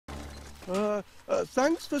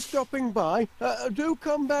Thanks for stopping by. Do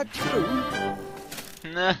come back soon.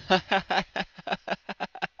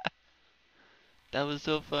 That was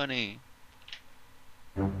so funny.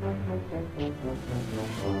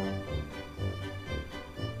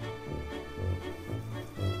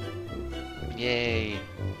 Yay.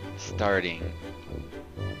 Starting.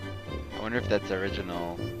 I wonder if that's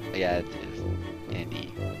original. Yeah, it is.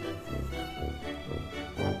 Andy.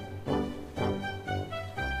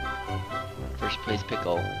 First place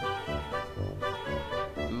pickle.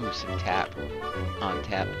 Ooh, some tap. On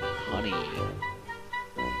tap honey.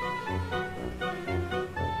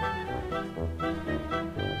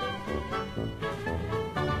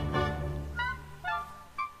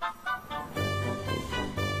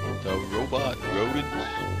 The robot rodents.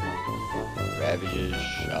 Ravages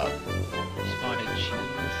shop. Spotted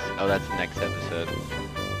cheese. Oh, that's the next episode.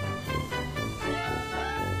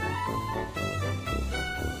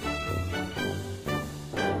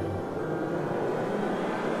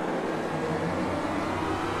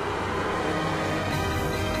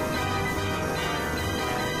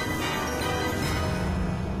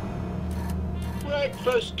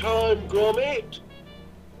 Breakfast time, Gromet.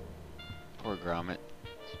 Poor Gromet.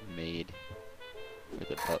 It's made for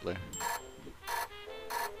the butler.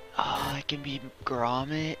 Oh, I can be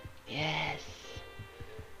Gromet. Yes.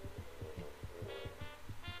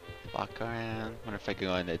 Walk around. Wonder if I can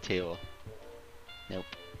go on that table. Nope.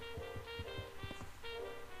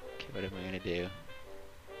 Okay, what am I gonna do?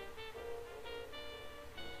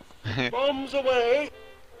 Bombs away.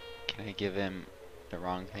 Can I give him the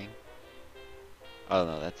wrong thing? Oh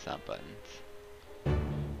no, that's not buttons.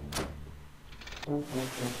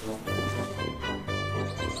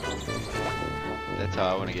 That's how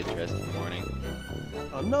I want to get dressed in the morning.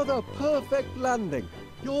 Another perfect landing.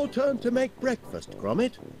 Your turn to make breakfast,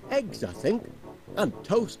 Gromet. Eggs, I think. And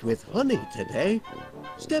toast with honey today.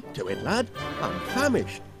 Step to it, lad. I'm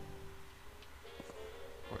famished.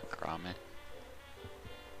 Poor Gromet.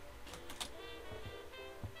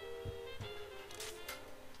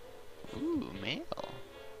 Ooh, mail.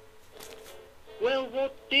 Well,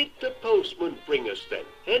 what did the postman bring us then?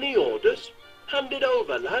 Any orders? Hand it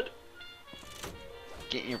over, lad.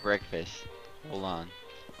 Get your breakfast. Hold on.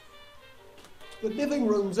 The living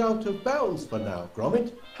room's out of bounds for now,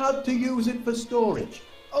 Gromet. Had to use it for storage.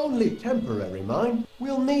 Only temporary, mind.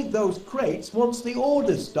 We'll need those crates once the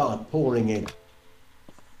orders start pouring in.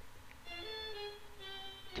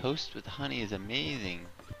 Toast with honey is amazing.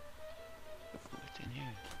 What's in here?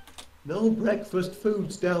 No breakfast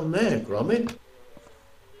foods down there, Gromet.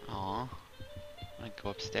 Aw. I might go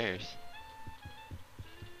upstairs.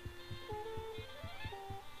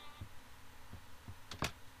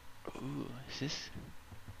 Ooh, is this?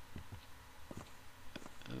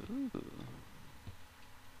 Ooh.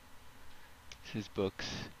 This is books.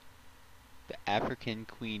 The African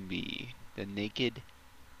Queen Bee. The Naked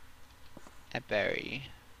Apiary.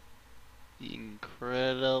 The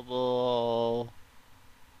Incredible...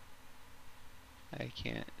 I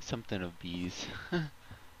can't... Something of bees.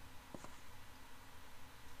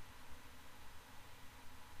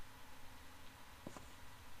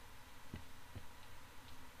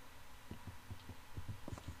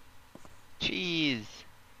 Cheese!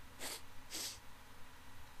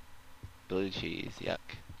 Blue cheese, yuck.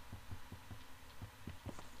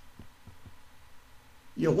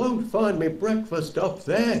 You won't find me breakfast up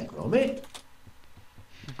there, Gromet.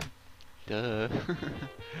 Duh.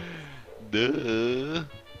 Duh.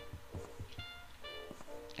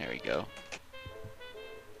 There we go.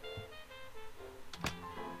 I'm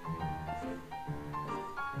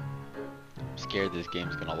scared this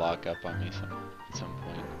game's gonna lock up on me at some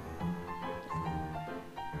point.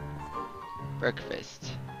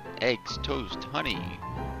 Breakfast. Eggs, toast, honey.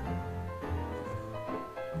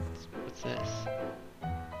 What's this?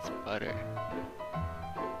 It's butter.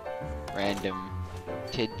 Random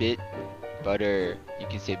tidbit. Butter. You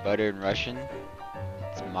can say butter in Russian.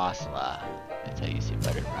 It's masla. That's how you say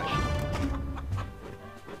butter in Russian.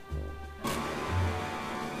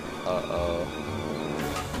 Uh-oh.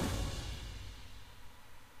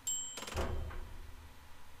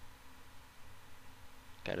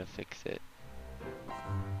 Gotta fix it.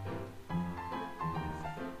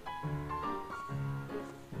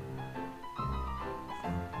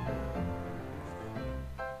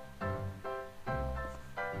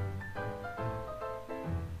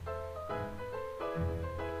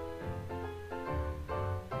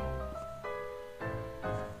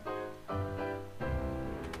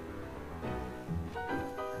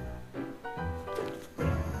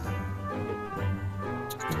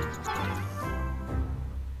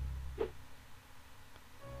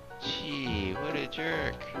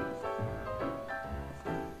 jerk.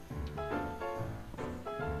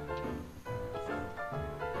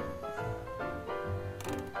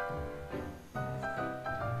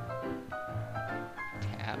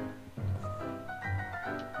 Tap.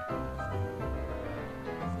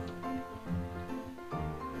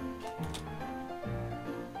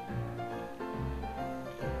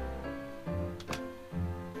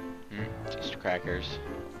 Just crackers.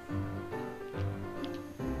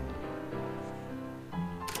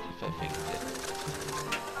 If I fixed it.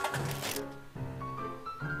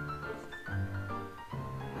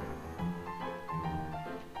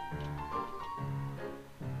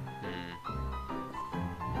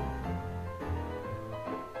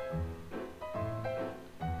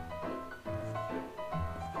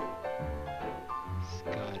 It's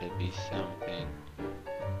gotta be something.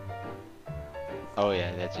 Oh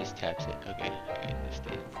yeah, that just taps it. Okay, I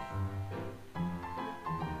understand.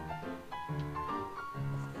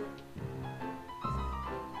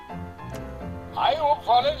 Hi, old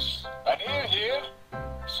Wallace. Vanille here.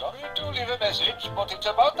 Sorry to leave a message, but it's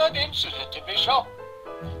about that incident in my shop.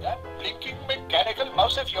 That blinking mechanical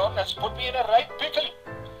mouse of yours has put me in a right pickle.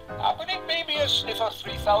 Happening maybe a sniffer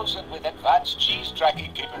 3000 with advanced cheese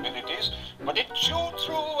tracking capabilities, but it chewed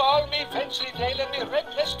through all me Wensleydale and me Red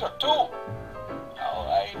Leicester too. Now,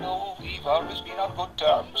 I know we've always been on good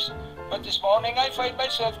terms, but this morning I find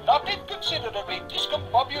myself not inconsiderably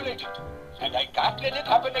discombobulated, and I can't let it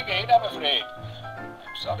happen again, I'm afraid.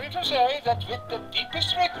 I'm sorry to say that with the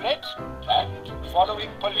deepest regret, and following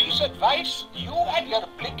police advice, you and your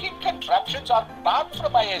blinking contraptions are barred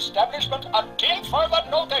from my establishment until further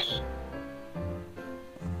notice.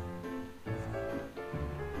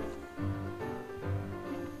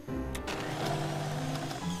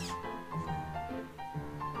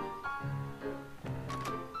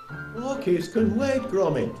 Lockies can wait,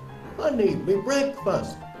 Gromet. I need me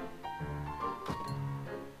breakfast.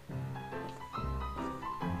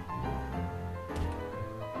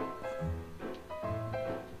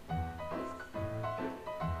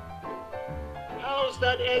 How's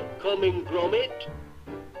that egg coming, Gromet?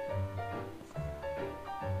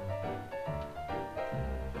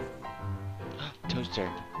 Toaster.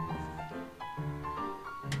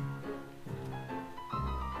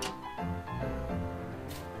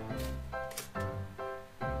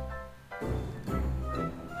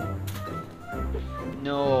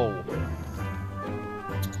 No.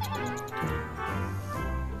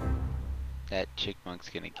 That chickmonk's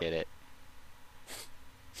gonna get it.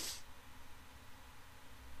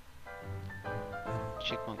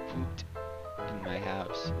 Chickmonk pooped in my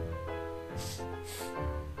house.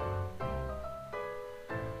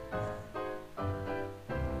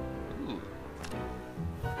 Ooh.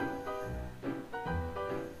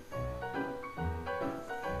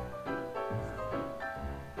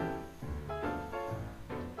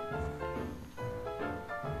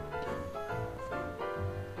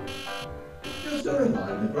 Just a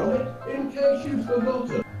reminder, Gromet, in case you've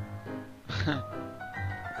forgotten.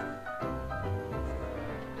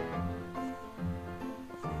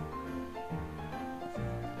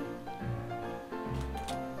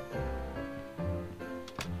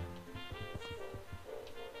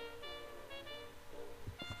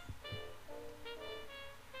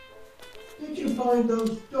 Did you find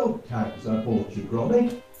those dog tags I bought you,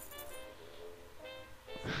 Gromet?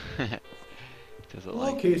 Doesn't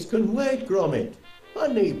like. Lockies can wait, Gromet. I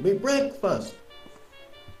need me breakfast.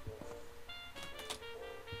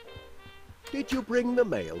 Did you bring the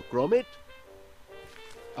mail, Gromet?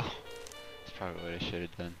 Oh, that's probably what I should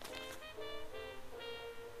have done.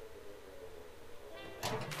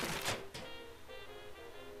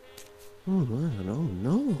 Oh,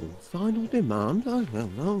 no. Final demand. I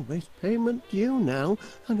don't know. There's payment due now.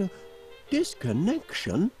 And a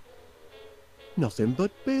disconnection? Nothing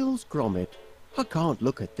but bills, Gromet. I can't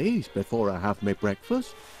look at these before I have my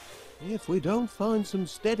breakfast. If we don't find some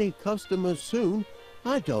steady customers soon,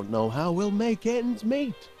 I don't know how we'll make ends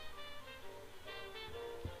meet.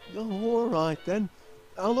 Oh, all right then.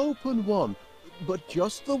 I'll open one, but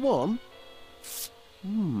just the one.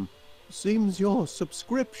 Seems your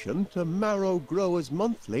subscription to Marrow Growers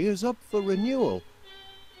Monthly is up for renewal.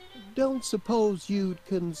 Don't suppose you'd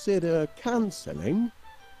consider cancelling?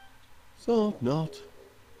 Thought not.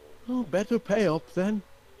 Oh, better pay up then.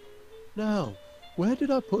 Now, where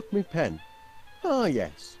did I put my pen? Ah,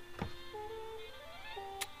 yes.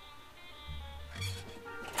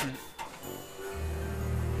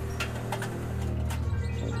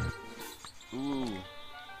 Ooh.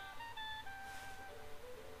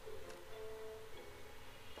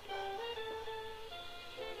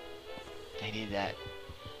 I need that.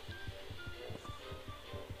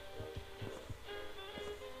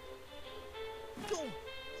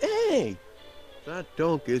 Hey! That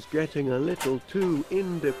dog is getting a little too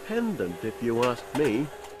independent, if you ask me.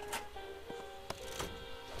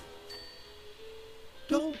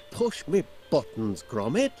 Don't push me buttons,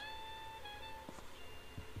 Gromet.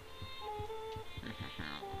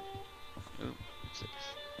 Ooh,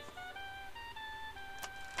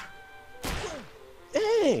 6.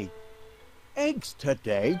 Hey! Eggs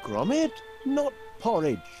today, Gromet, not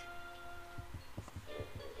porridge.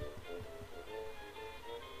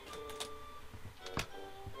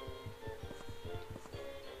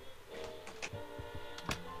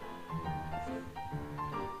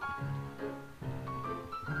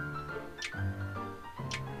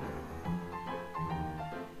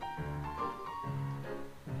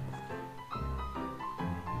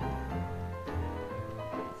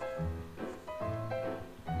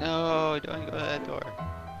 No, don't go to that door.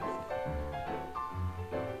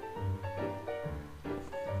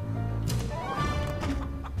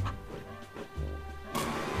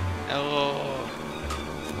 No.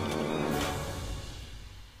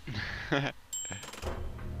 It's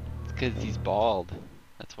because he's bald.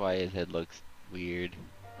 That's why his head looks weird.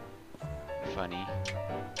 Funny.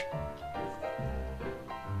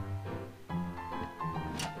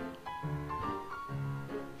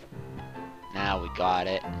 Now we got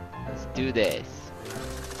it. Let's do this.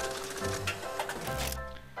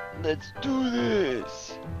 Let's do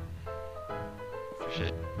this.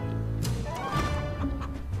 Shit.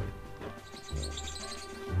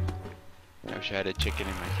 I wish I had a chicken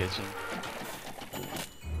in my kitchen.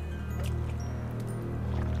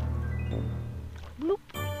 Bloop.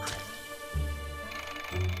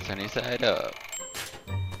 Sunny side up.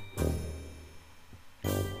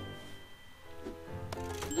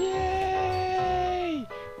 Yay!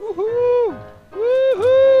 Woohoo!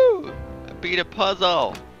 Woohoo! I beat a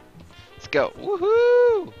puzzle. Let's go.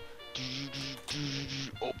 Woohoo!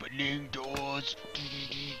 Opening doors.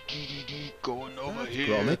 Going over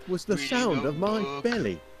here. Gromet was the reading sound a of my book.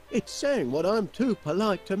 belly. It's saying what I'm too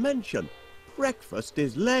polite to mention. Breakfast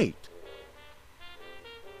is late.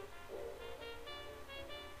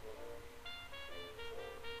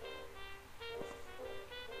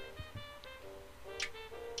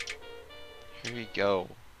 Here we go.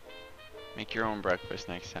 Make your own breakfast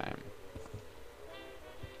next time.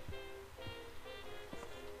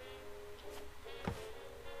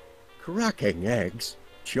 Cracking eggs,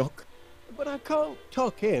 Chuck. But I can't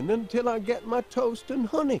tuck in until I get my toast and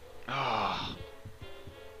honey. Ah,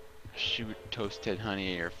 shoot toasted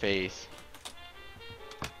honey at your face.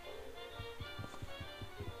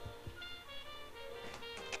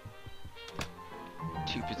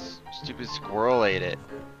 Stupid squirrel ate it.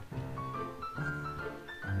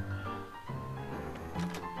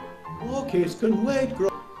 Walkies can wait,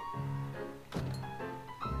 Gromet.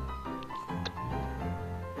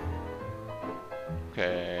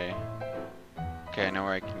 Okay. Okay, I know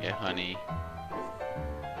where I can get honey.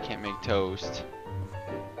 Can't make toast.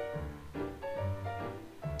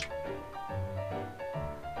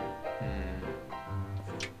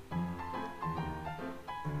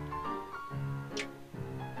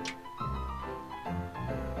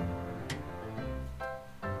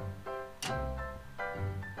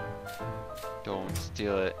 Don't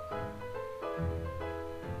steal it.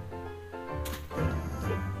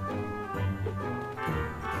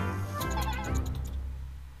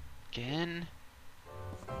 Again?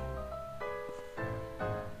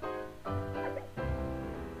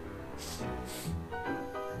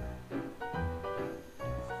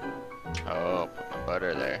 Oh, put my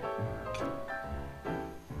butter there.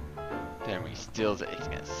 Then he steals it, he's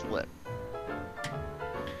gonna slip.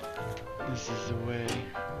 This is the way.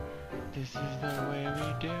 This is the way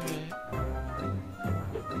we do it.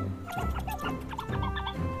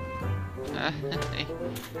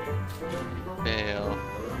 Fail.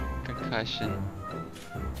 Concussion.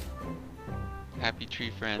 Happy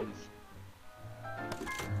tree friends.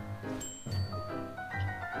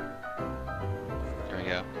 There we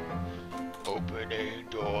go. Opening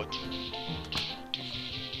door.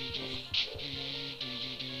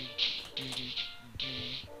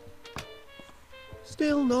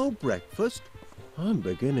 Still no breakfast? I'm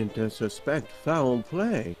beginning to suspect foul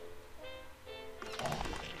play.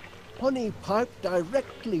 Honey piped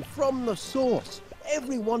directly from the source.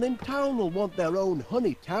 Everyone in town will want their own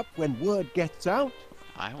honey tap when word gets out.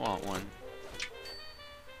 I want one.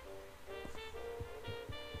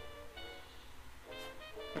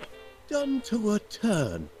 Done to a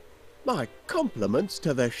turn. My compliments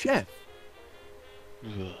to the chef.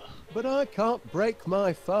 Ugh. But I can't break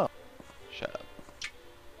my fast. Shut up.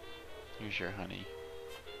 Here's your honey.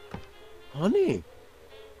 Honey?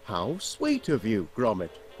 How sweet of you,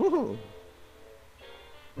 Gromet.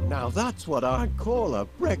 Now that's what I'd call a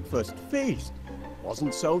breakfast feast.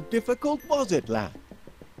 Wasn't so difficult, was it, lad?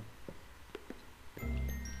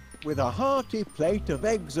 With a hearty plate of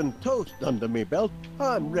eggs and toast under me belt,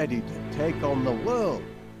 I'm ready to take on the world.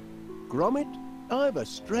 Grommet, I've a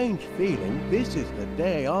strange feeling this is the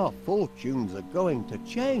day our fortunes are going to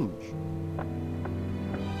change.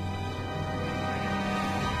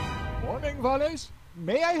 Morning, Wallace.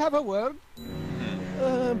 May I have a word?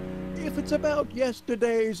 If it's about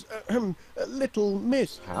yesterday's little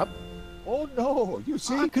mishap, Oh, no, you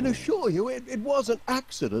see... I can assure you it was an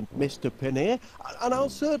accident, Mr. Pinnear, and I'll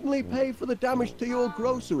certainly pay for the damage to your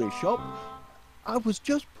grocery shop. I was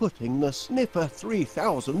just putting the Sniffer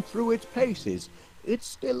 3000 through its paces. It's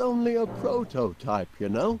still only a prototype, you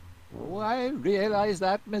know. Oh, I realize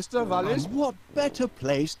that, Mr. Wallace. And what better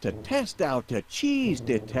place to test out a cheese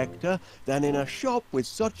detector than in a shop with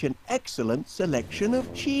such an excellent selection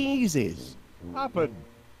of cheeses? Happened.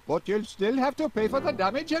 But you'll still have to pay for the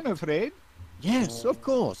damage, I'm afraid. Yes, of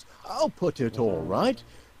course. I'll put it all right.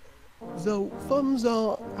 Though funds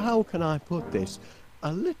are, how can I put this,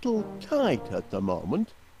 a little tight at the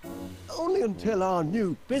moment. Only until our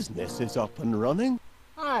new business is up and running.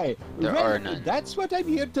 Aye, There well, are none. that's what I'm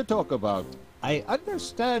here to talk about. I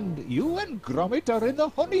understand you and Gromet are in the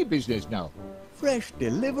honey business now. Fresh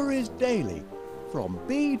deliveries daily, from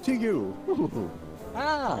bee to you.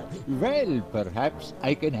 Ah, well, perhaps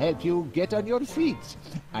I can help you get on your feet.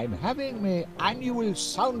 I'm having my annual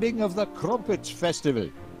sounding of the Crumpets Festival,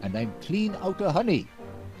 and I'm clean out of honey.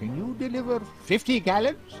 Can you deliver 50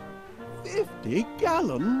 gallons? 50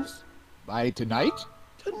 gallons? By tonight?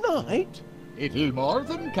 Tonight? It'll more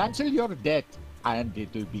than cancel your debt, and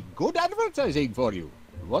it'll be good advertising for you.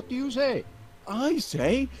 What do you say? I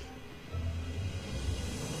say...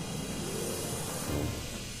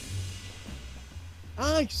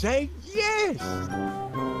 yes!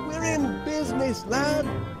 We're in business, lad!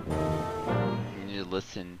 You need to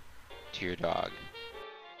listen to your dog.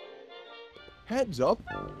 Heads up,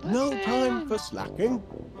 no time for slacking.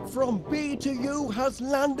 From B to U has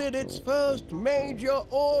landed its first major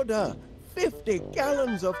order. 50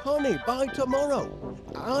 gallons of honey by tomorrow.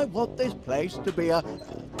 I want this place to be a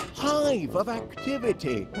hive of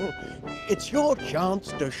activity. It's your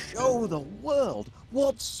chance to show the world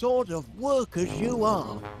what sort of workers you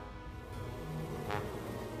are.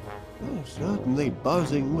 They're certainly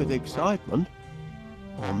buzzing with excitement.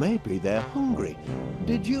 Or maybe they're hungry.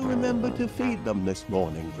 Did you remember to feed them this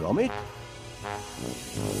morning, Gromet?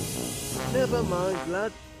 Never mind,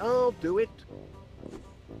 lad. I'll do it.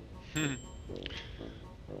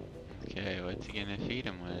 Okay, what's he gonna feed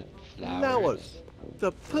him with? Flowers? Flowers.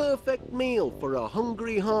 The perfect meal for a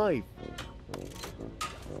hungry hive.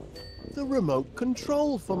 The remote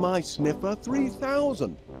control for my Sniffer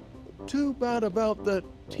 3000. Too bad about the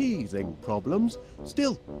teething problems.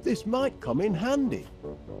 Still, this might come in handy.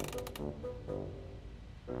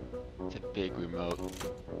 It's a big remote.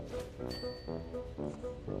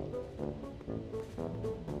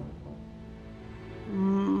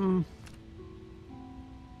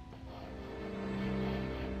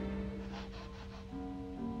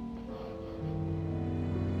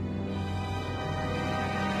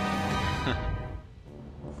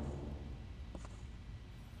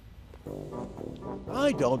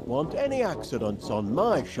 I don't want any accidents on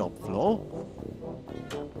my shop floor.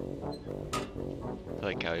 I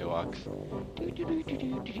like how he walks.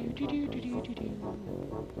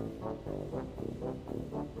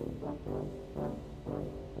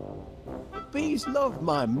 Bees love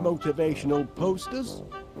my motivational posters.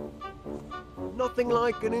 Nothing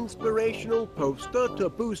like an inspirational poster to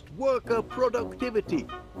boost worker productivity.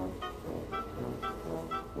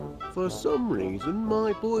 For some reason,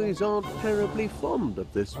 my boys aren't terribly fond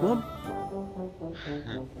of this one.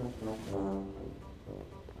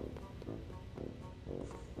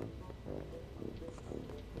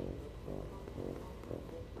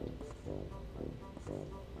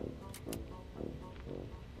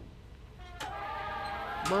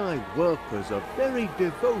 My workers are very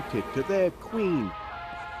devoted to their queen.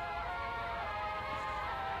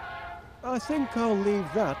 I think I'll leave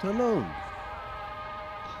that alone.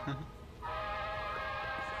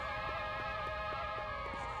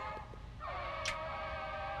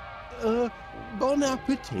 Bon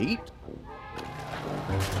appetit.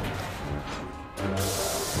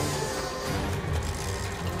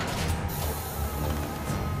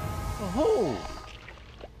 Oh!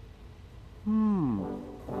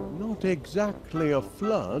 Not exactly a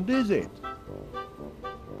flood, is it?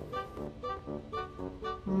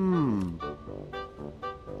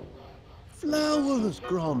 Flowers,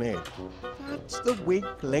 Gromet. That's the weak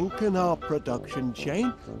link in our production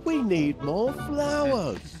chain. We need more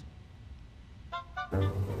flowers.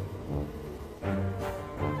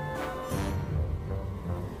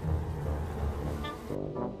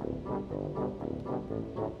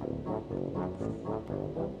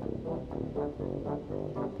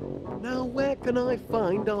 Now where can I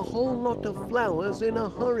find a whole lot of flowers in a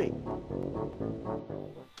hurry?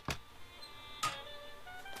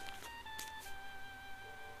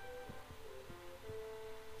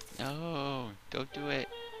 No, don't do it.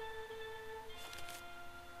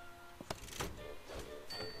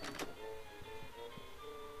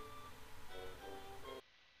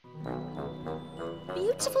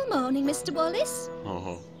 Beautiful morning, Mr. Wallace.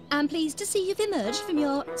 Oh. I'm pleased to see you've emerged from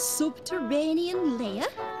your subterranean lair.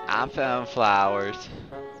 I found flowers.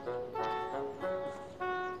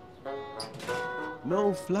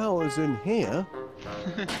 No flowers in here.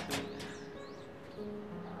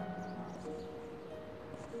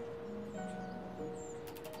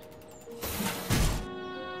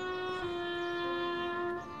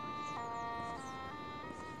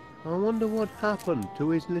 I wonder what happened to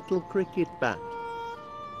his little cricket bat.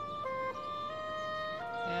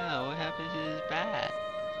 Yeah, what happened to this bat?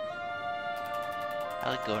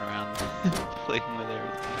 I like going around playing with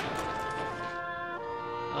everything.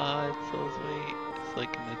 Oh, it's so sweet. It's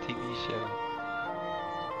like in the TV show.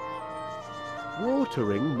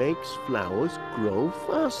 Watering makes flowers grow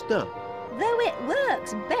faster. Though it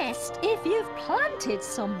works best if you've planted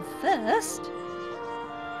some first.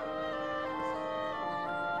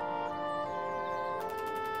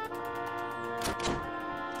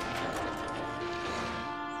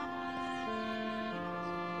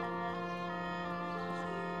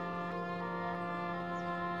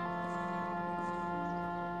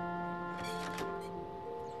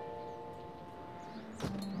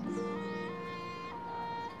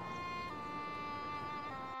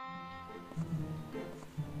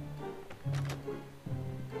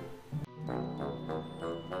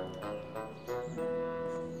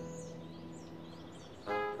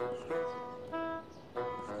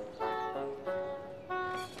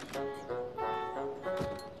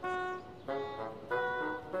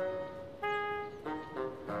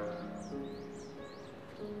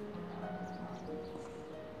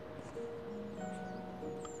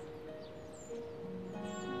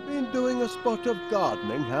 Been doing a spot of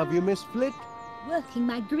gardening, have you, Miss Flit? Working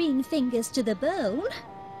my green fingers to the bone.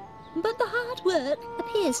 But the hard work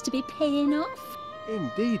appears to be paying off.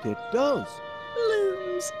 Indeed it does.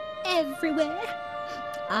 Blooms everywhere.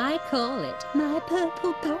 I call it my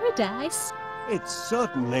purple paradise. It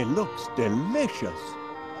certainly looks delicious.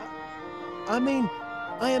 I mean,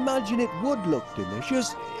 I imagine it would look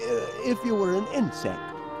delicious if you were an insect.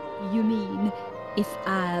 You mean if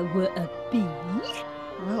I were a bee?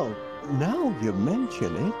 Well, now you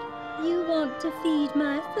mention it, You want to feed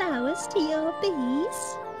my flowers to your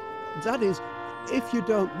bees? that is, if you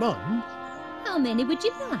don't mind, How many would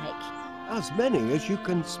you like? as many as you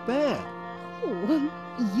can spare. Oh,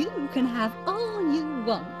 you can have all you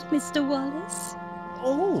want, Mr. Wallace.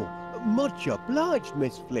 Oh, much obliged,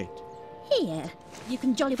 Miss Flit. Here, you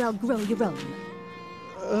can jolly well grow your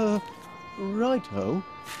own. Righto.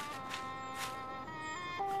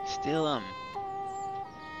 Steal them.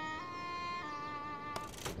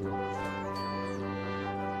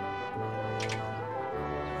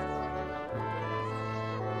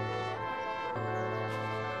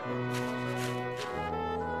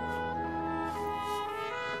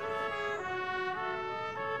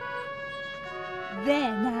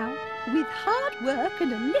 There now, with hard work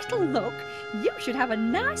and a little luck, you should have a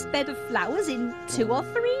nice bed of flowers in 2 or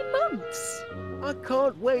 3 months. I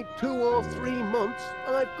can't wait 2 or 3 months.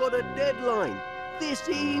 I've got a deadline. This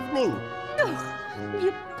evening. Oh,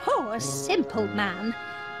 you poor, simple man.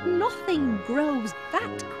 Nothing grows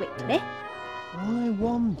that quickly. I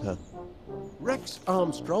wonder. Rex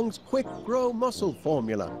Armstrong's Quick Grow Muscle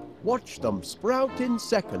Formula. Watch them sprout in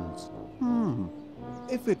seconds.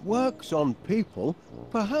 If it works on people,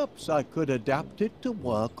 perhaps I could adapt it to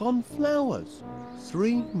work on flowers.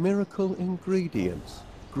 3 miracle ingredients.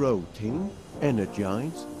 Grotein,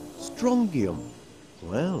 Energize, Strongium.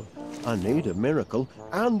 Well, I need a miracle,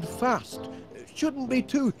 and fast. Shouldn't be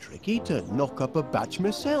too tricky to knock up a batch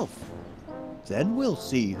myself. Then we'll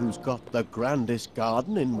see who's got the grandest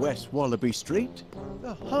garden in West Wallaby Street.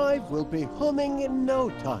 The hive will be humming in no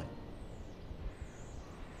time.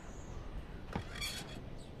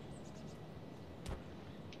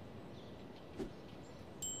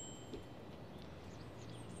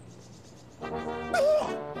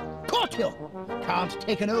 Caught you! Can't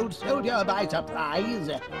take an old soldier by surprise.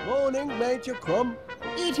 Morning, Major Crumb.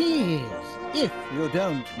 It is, if you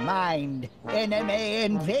don't mind enemy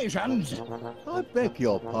invasions. I beg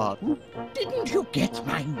your pardon. Didn't you get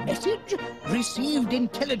my message? Received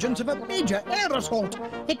intelligence of a major air assault.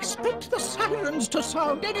 Expect the sirens to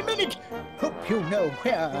sound any minute. Hope you know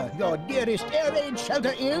where your nearest air raid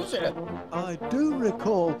shelter is. I do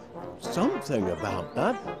recall something about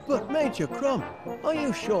that, but Major Crumb, are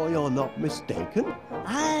you sure you're not mistaken?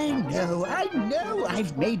 I know.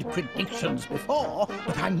 I've made predictions before,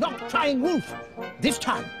 but I'm not crying wolf. This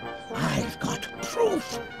time, I've got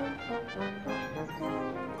proof.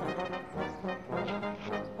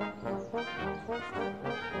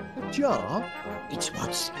 A jar? It's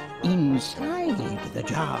what's inside the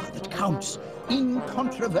jar that counts.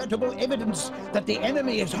 Incontrovertible evidence that the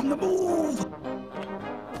enemy is on the move.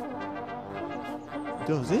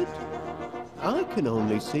 Does it? I can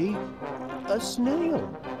only see a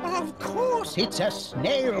snail. Of course it's a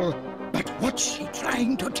snail. But what's she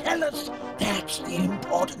trying to tell us? That's the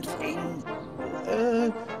important thing.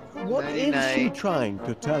 What is she trying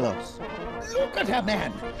to tell us? Look at her,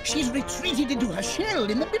 man. She's retreated into her shell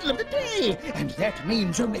in the middle of the day. And that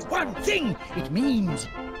means only one thing. It means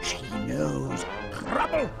she knows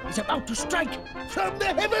trouble is about to strike from the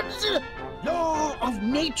heavens. Law of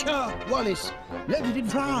nature, Wallace. Learned it in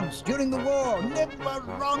France during the war. Never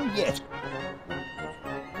wrong yet.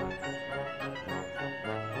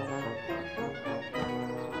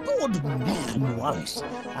 Good man, Wallace.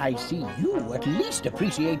 I see you at least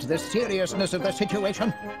appreciate the seriousness of the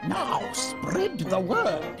situation. Now, spread the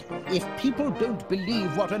word. If people don't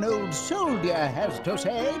believe what an old soldier has to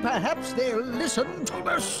say, perhaps they'll listen to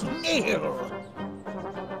the snail.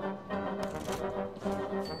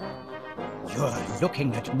 You're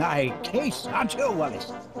looking at my case, aren't you,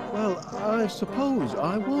 Wallace? Well, I suppose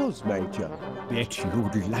I was, Major. Bet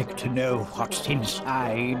you'd like to know what's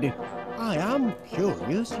inside. I am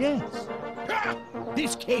curious, yes. Ha!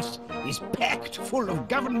 This case is packed full of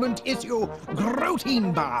government-issue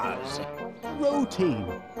protein bars.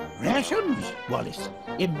 Protein? Rations, Wallace.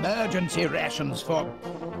 Emergency rations for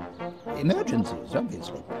emergencies,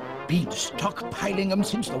 obviously. Been stockpiling them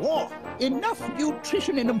since the war. Enough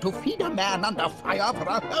nutrition in them to feed a man under fire for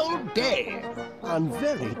a whole day. And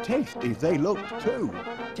very tasty they look, too.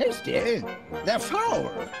 Tasty? They're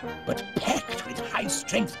foul, but packed with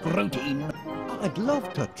high-strength protein. I'd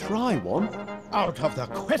love to try one. Out of the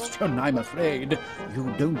question, I'm afraid.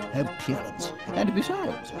 You don't have clearance. And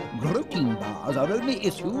besides, protein bars are only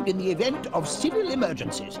issued in the event of civil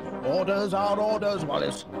emergencies. Orders are orders,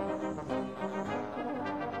 Wallace.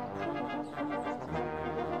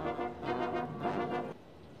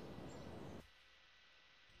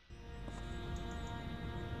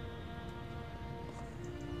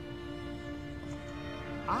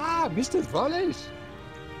 Ah, Mr. Wallace.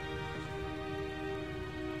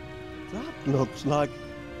 That looks like...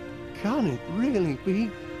 Can it really be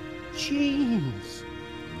cheese?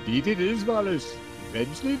 Indeed it is, Wallace.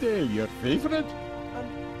 Wensleydale, your favourite?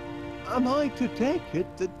 Am I to take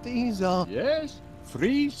it that these are... Yes,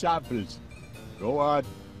 free samples. Go on,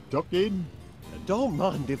 tuck in. Don't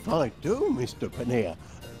mind if I do, Mr. Paneer.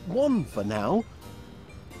 One for now.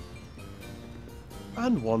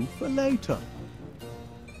 And one for later.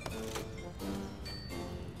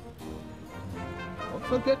 Don't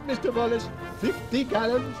forget, Mr. Wallace, 50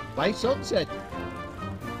 gallons by sunset.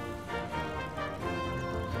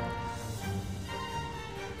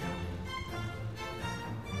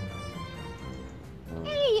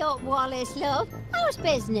 Hey up, Wallace, love. How's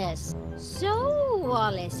business? So,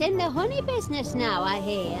 Wallace, in the honey business now, I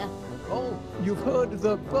hear. Oh, you've heard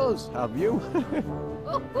the buzz, have you?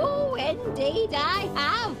 Oh, indeed I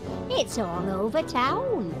have. It's all over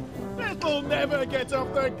town. It'll never get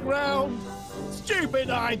off the ground. Stupid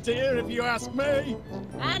idea, if you ask me.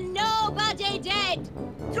 And nobody did.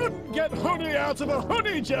 Couldn't get honey out of a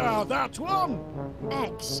honey jar, that one.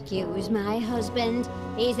 Excuse my husband.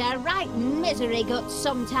 He's a right misery gut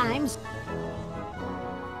sometimes.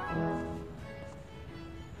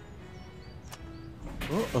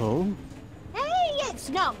 Uh-oh. Hey, it's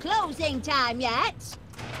not closing time yet.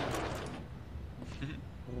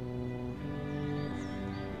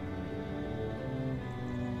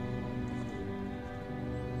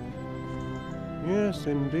 Yes,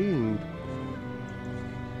 indeed.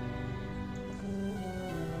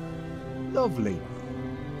 Lovely.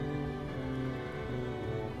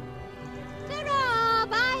 Ta-ra!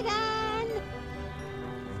 Bye then.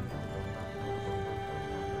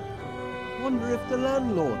 Wonder if the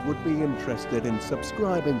landlord would be interested in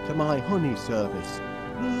subscribing to my honey service.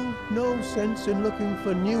 No, no sense in looking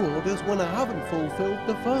for new orders when I haven't fulfilled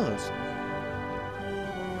the first.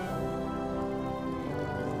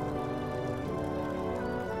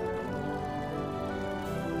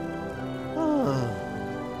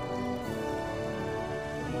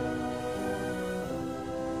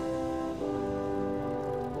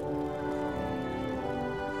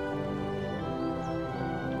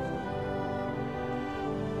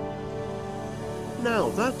 Now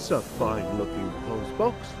that's a fine-looking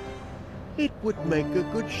postbox. It would make a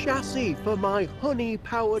good chassis for my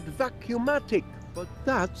honey-powered vacuumatic, but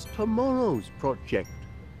that's tomorrow's project.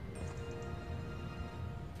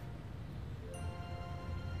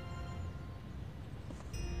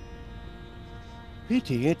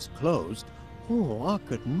 Pity it's closed. Oh, I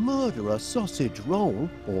could murder a sausage roll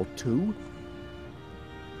or two.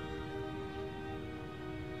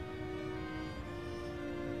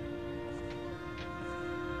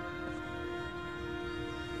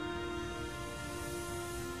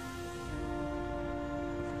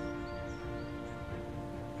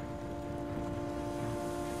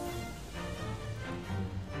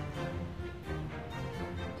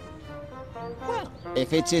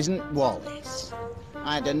 If it isn't Wallace.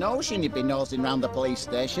 I had a notion you'd be nosing round the police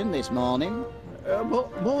station this morning.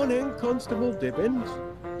 Morning, Constable Dibbins.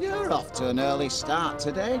 You're off to an early start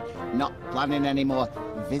today. Not planning any more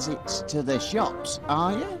visits to the shops,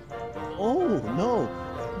 are you? Oh, no.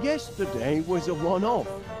 Yesterday was a one-off.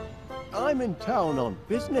 I'm in town on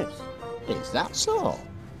business. Is that so?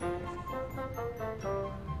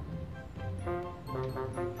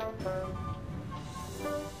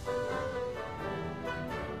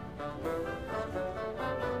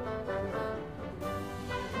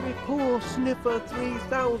 Poor Sniffer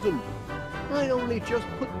 3000. I only just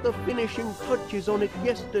put the finishing touches on it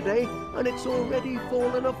yesterday, and it's already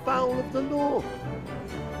fallen afoul of the law.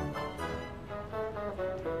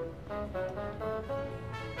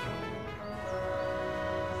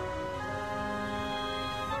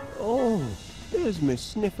 Oh, there's Miss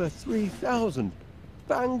Sniffer 3000,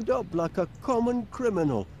 banged up like a common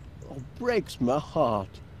criminal. Oh, breaks my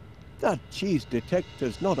heart. That cheese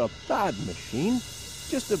detector's not a bad machine.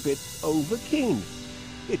 Just a bit overkeen.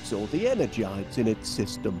 It's all the energites in its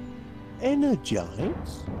system.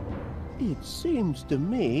 Energites? It seems to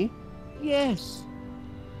me, yes.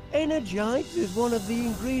 Energites is one of the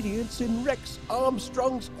ingredients in Rex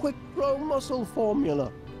Armstrong's Quick Grow Muscle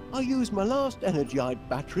formula. I used my last Energite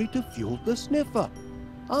battery to fuel the Sniffer.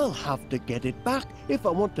 I'll have to get it back if I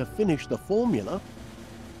want to finish the formula.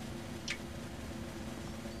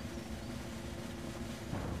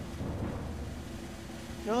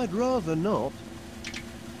 I'd rather not.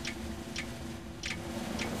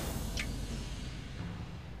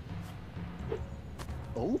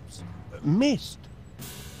 Oops, missed.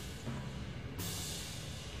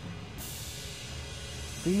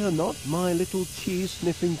 Fear not, my little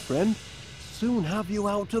cheese-sniffing friend. Soon have you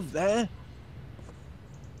out of there.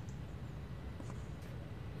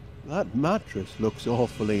 That mattress looks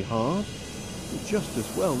awfully hard. Just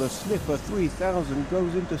as well the Sniffer 3000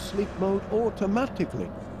 goes into sleep mode automatically.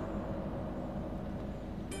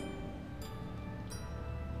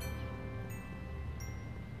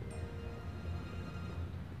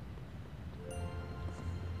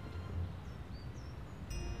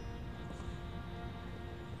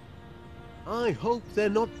 I hope they're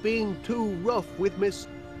not being too rough with Miss...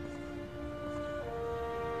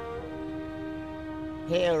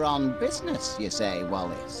 Here on business, you say,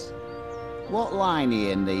 Wallace? What line are you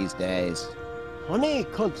in these days? Honey,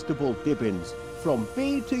 Constable Dibbins, from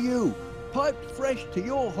B to U, piped fresh to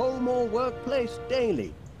your home or workplace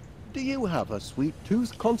daily. Do you have a sweet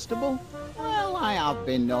tooth, Constable? Well, I have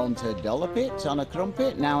been known to dollop it on a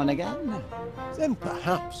crumpet now and again. Then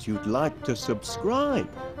perhaps you'd like to subscribe.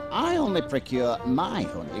 I only procure my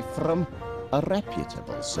honey from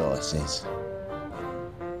reputable sources.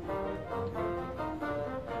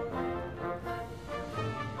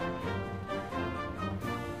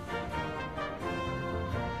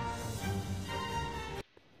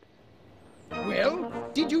 Well,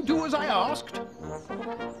 did you do as I asked?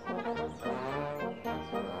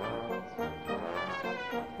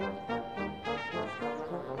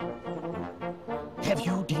 Have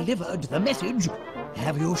you delivered the message?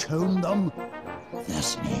 Have you shown them the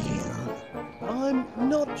snail? I'm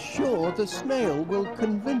not sure the snail will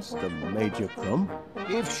convince them, Major Crumb.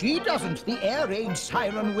 If she doesn't, the air raid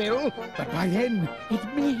siren will. But by then,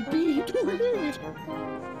 it may be too late.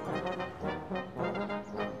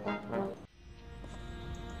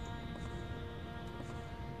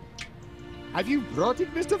 Have you brought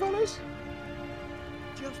it, Mr. Wallace?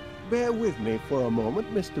 Just bear with me for a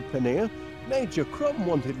moment, Mr. Pannier. Major Crumb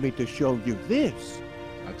wanted me to show you this.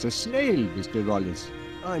 That's a snail, Mr. Wallace.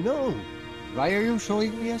 I know. Why are you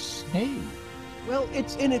showing me a snail? Well,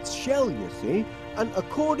 it's in its shell, you see, and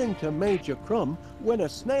according to Major Crumb, when a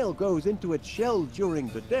snail goes into its shell during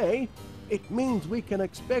the day, it means we can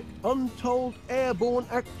expect untold airborne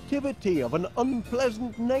activity of an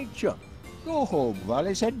unpleasant nature. Go home,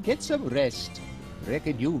 Wallace, and get some rest.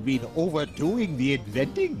 Reckon you've been overdoing the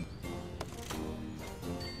inventing.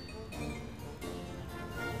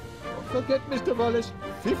 Don't forget, Mr. Wallace,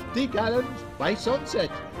 50 gallons by sunset.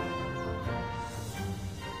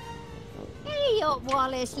 Hey up,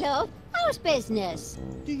 Wallace, love. How's business?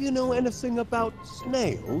 Do you know anything about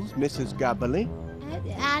snails, Mrs. Gabberley?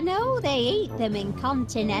 I know they eat them in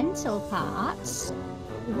continental parts.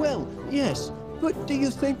 Well, yes, but do you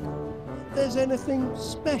think there's anything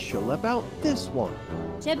special about this one?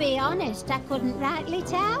 To be honest, I couldn't rightly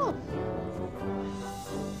tell.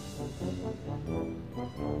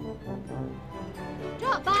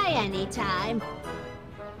 Drop by any time.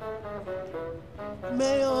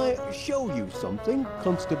 May I show you something,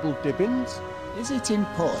 Constable Dibbins? Is it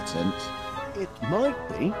important? It might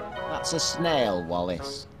be. That's a snail,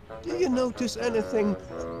 Wallace. Do you notice anything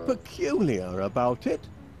peculiar about it?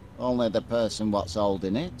 Only the person what's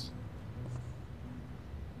holding it.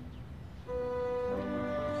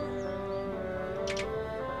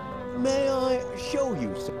 May I show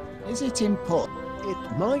you something? Is it important?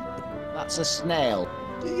 It might be. That's a snail.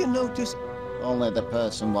 Do you notice? Only the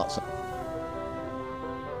person what's... The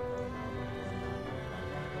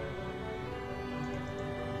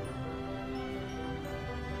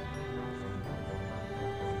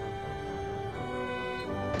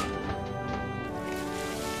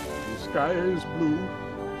sky is blue,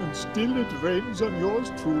 and still it rains on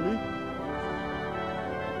yours truly.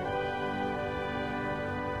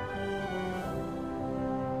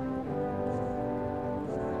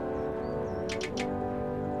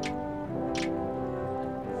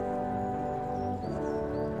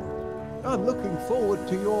 I'm looking forward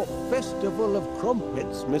to your Festival of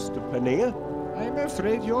Crumpets, Mr. Pannier. I'm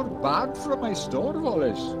afraid you're barred from my store,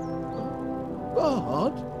 Wallace.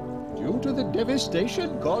 Barred? Due to the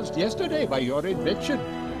devastation caused yesterday by your invention.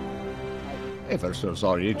 I'm ever so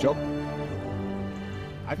sorry, Joe.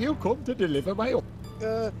 Have you come to deliver my...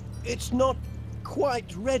 It's not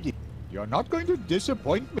quite ready. You're not going to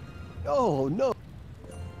disappoint me. Oh, no.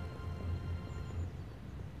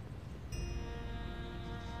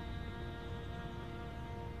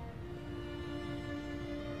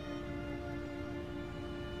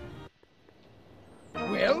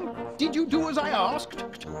 Well, did you do as I asked?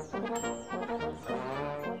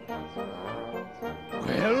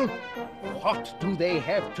 Well, what do they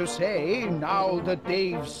have to say now that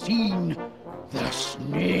they've seen the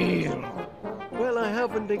snail? Well, I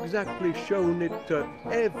haven't exactly shown it to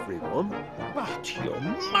everyone. But you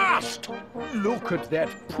must! Look at that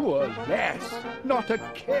poor lass. Not a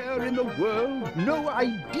care in the world. No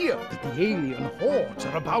idea that the alien hordes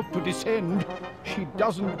are about to descend. She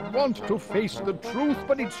doesn't want to face the truth,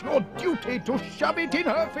 but it's your duty to shove it in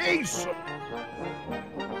her face.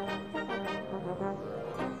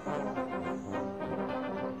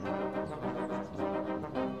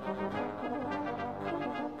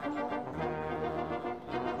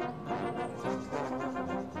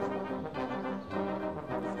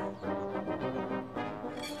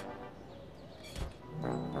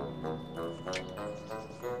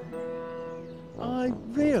 I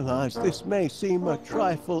realize this may seem a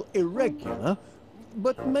trifle irregular,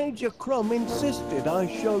 but Major Crumb insisted I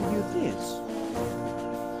show you this.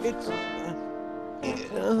 It's...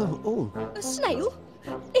 oh. A snail?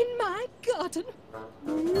 In my garden?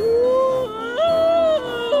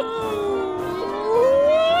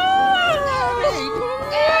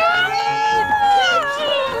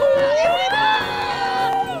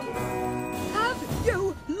 Have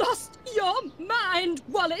you lost your mind,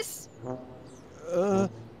 Wallace?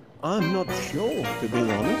 I'm not sure, to be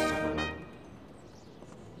honest.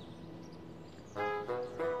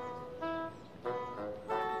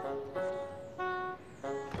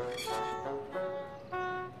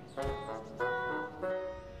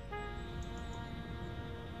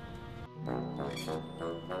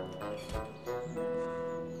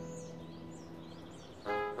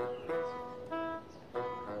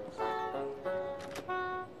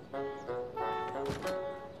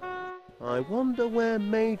 I wonder where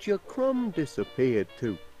Major Crumb disappeared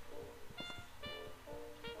to.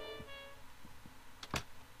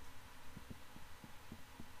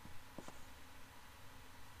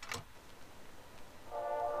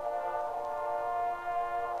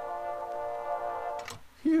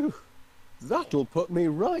 Phew. That'll put me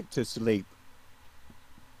right to sleep.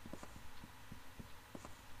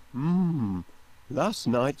 Last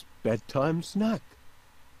night's bedtime snack.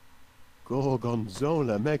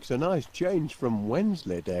 Gorgonzola makes a nice change from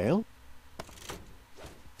Wensleydale.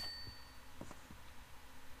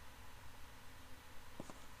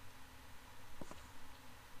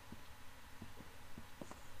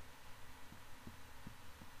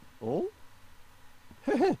 Oh?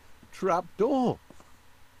 Trap door.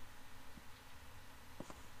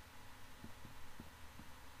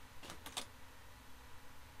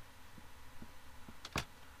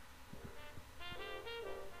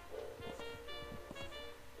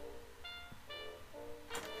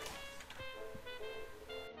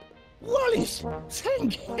 Wallace,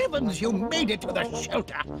 thank heavens you made it to the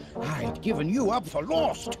shelter. I'd given you up for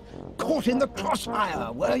lost. Caught in the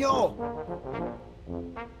crossfire, were you?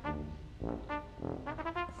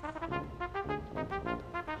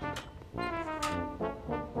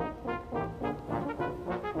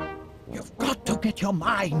 You've got to get your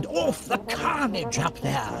mind off the carnage up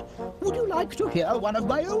there. Would you like to hear one of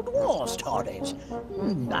my old war stories?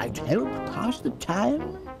 Might help pass the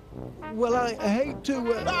time. Well, I hate to...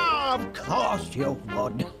 Of course you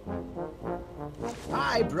would.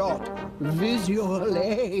 I brought visual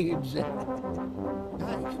aids. I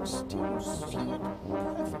can still see it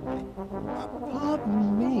perfectly.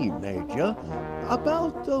 Pardon me, Major.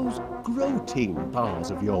 About those protein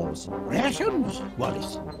bars of yours. Rations,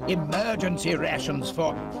 Wallace. Emergency rations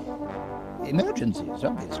for... emergencies,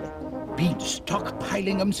 obviously. Been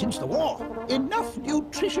stockpiling them since the war. Enough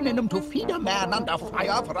nutrition in them to feed a man under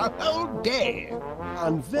fire for a whole day.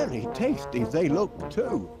 And very tasty they look,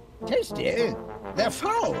 too. Tasty? They're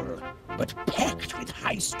foul, but packed with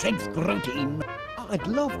high-strength protein. I'd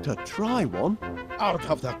love to try one. Out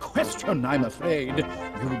of the question, I'm afraid.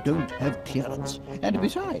 You don't have clearance. And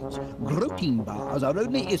besides, protein bars are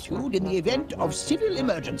only issued in the event of civil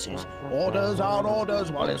emergencies. Orders are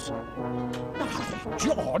orders, Wallace. By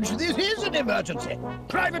George, this is an emergency.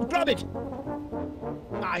 Private Gromet,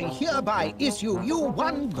 I hereby issue you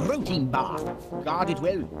one protein bar. Guard it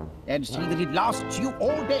well, and see that it lasts you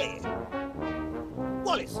all day.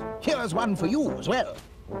 Wallace, here's one for you as well.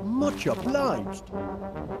 Much obliged.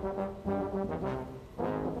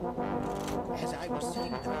 As I was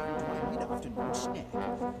sitting down to my mid-afternoon snack,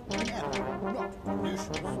 not delicious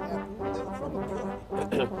apple, from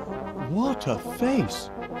a What a face!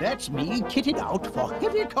 That's me kitted out for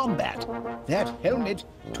heavy combat. That helmet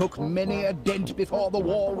took many a dent before the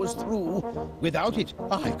war was through. Without it,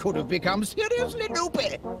 I could have become seriously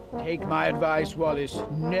loopy. Take my advice, Wallace.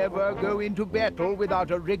 Never go into battle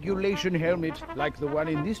without a regulation helmet like the one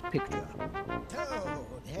in this picture. Oh,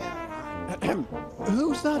 there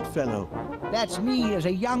Who's that fellow? That's me as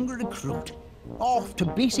a young recruit. Off to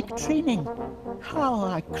basic training. How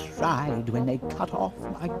I cried when they cut off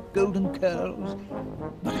my golden curls.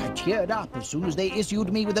 But I cheered up as soon as they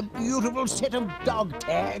issued me with a beautiful set of dog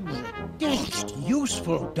tags. Dashed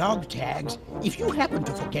useful dog tags if you happen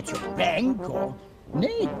to forget your rank or...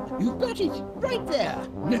 Nay, you've got it, right there.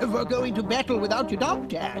 Never go into battle without your dog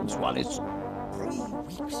tags, Wallace. 3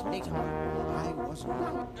 weeks later, I was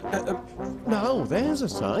right. Now, there's a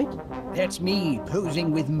sight. That's me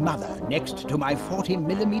posing with Mother next to my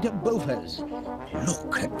 40mm Bofors.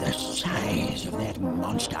 Look at the size of that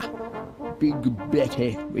monster. Big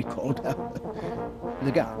Betty, we called her.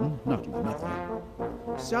 The gun, not my mother.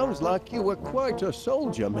 Sounds like you were quite a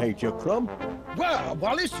soldier, Major Crumb. Well,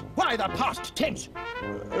 Wallace, why the past tense?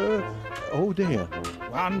 Oh dear.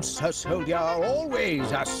 Once a soldier,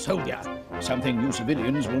 always a soldier. Something you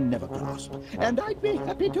civilians will never grasp. And I'd be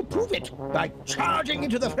happy to prove it by charging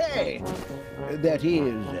into the fray. That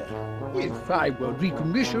is, if I were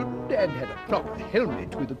recommissioned and had a proper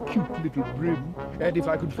helmet with a cute little brim, and if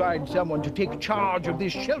I could find someone to take charge of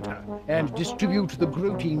this shelter and distribute the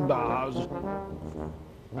protein bars.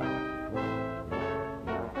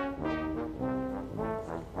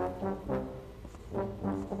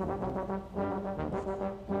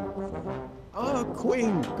 Our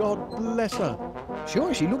Queen, God bless her.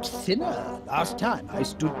 Sure, she looked thinner last time I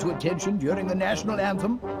stood to attention during the national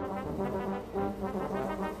anthem.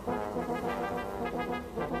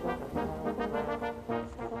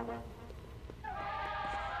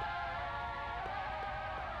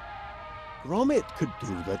 Gromet could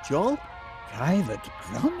do the job. Private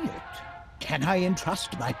Gromet? Can I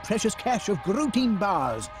entrust my precious cache of protein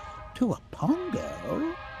bars to a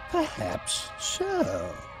Pongo? Perhaps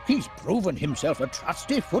so. He's proven himself a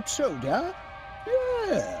trusty foot soldier.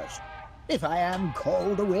 Yes. If I am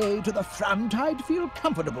called away to the front, I'd feel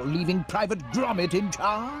comfortable leaving Private Gromet in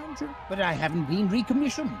charge. But I haven't been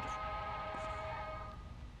recommissioned.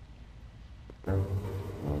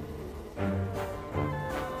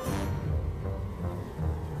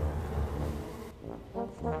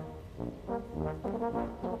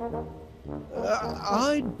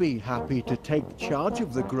 I'd be happy to take charge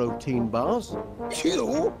of the protein bars.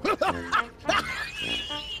 You?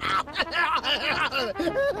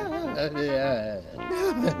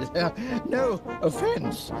 No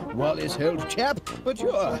offense, Wallace old chap, but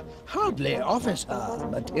you're hardly officer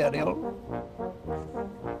material.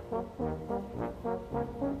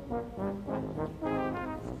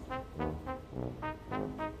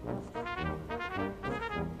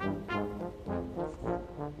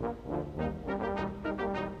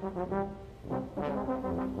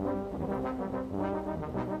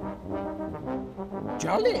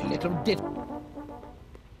 Jolly little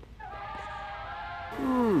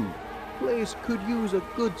Place could use a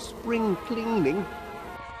good spring cleaning.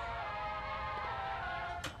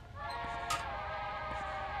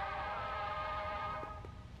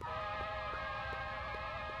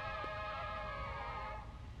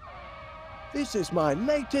 This is my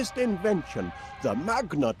latest invention, the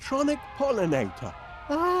magnetronic pollinator.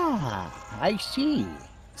 Ah, I see.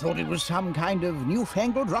 Thought it was some kind of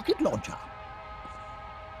newfangled rocket launcher.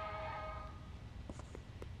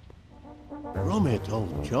 Gromet,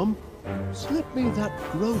 old chum, slip me that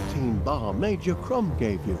protein bar Major Crumb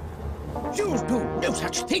gave you. You'll do no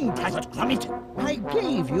such thing, Private Gromet. I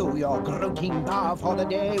gave you your protein bar for the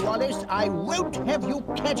day, Wallace. I won't have you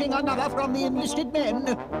catching another from the enlisted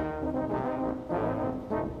men.